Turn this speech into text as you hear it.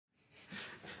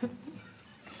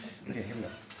Okay, here we go.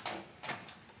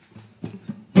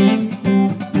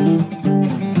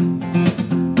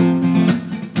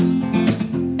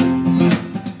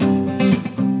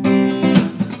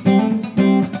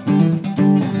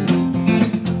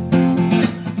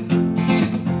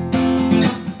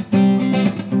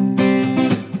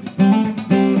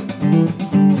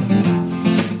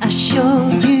 I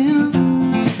showed you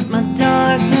my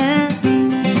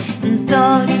darkness and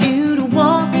thought you'd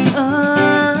walk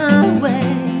away,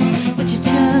 but you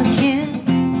took it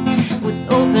with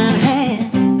open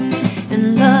hands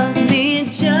and loved me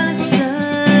just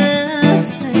the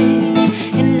same.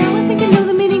 And now I think I know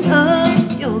the meaning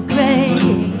of your grace.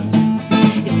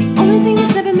 It's the only thing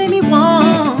that's ever made me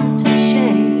want to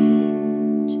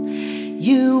change.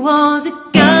 You are the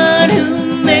God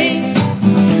who makes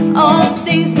all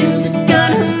things new, the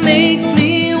God who makes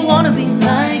me wanna be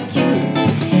like you.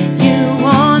 You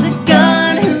are the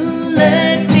God who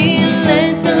let me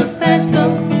let the past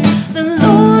go, the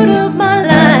Lord of my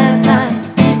life, life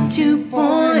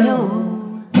 2.0.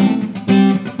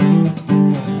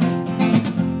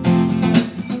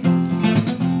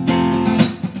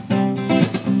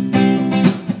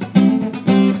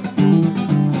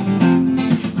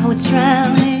 I was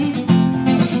drowning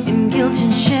in guilt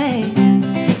and shame,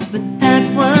 but that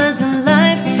was a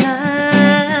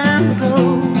lifetime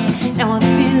ago. Now I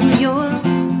feel your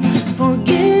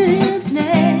forgiveness,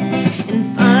 and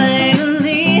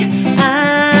finally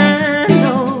I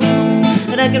know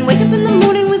that I can wake up in the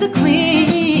morning with a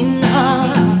clean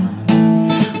heart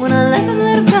when I let the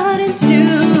light of God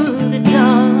into the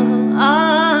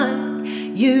dark.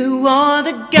 You are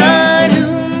the God who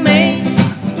makes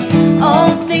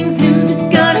all things new, the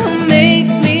God who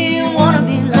makes me wanna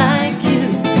be like you.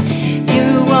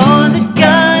 You are the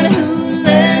God who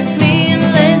let me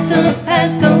let the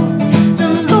past go, the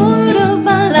Lord of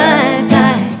my life,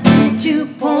 life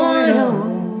 2.0.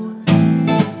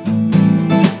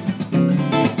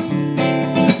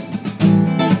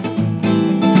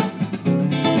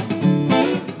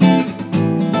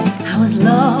 I was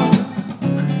lost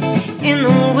in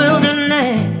the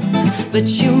wilderness, but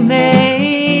you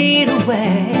made a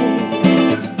way.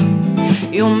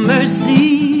 Your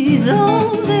mercies,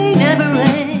 oh, they never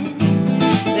end.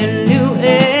 They're new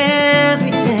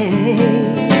every day.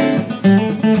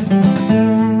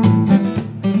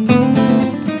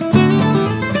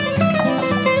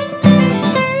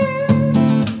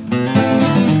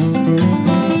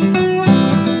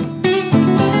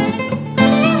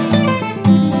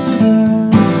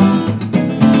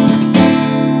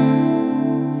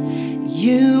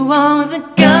 You are the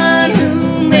God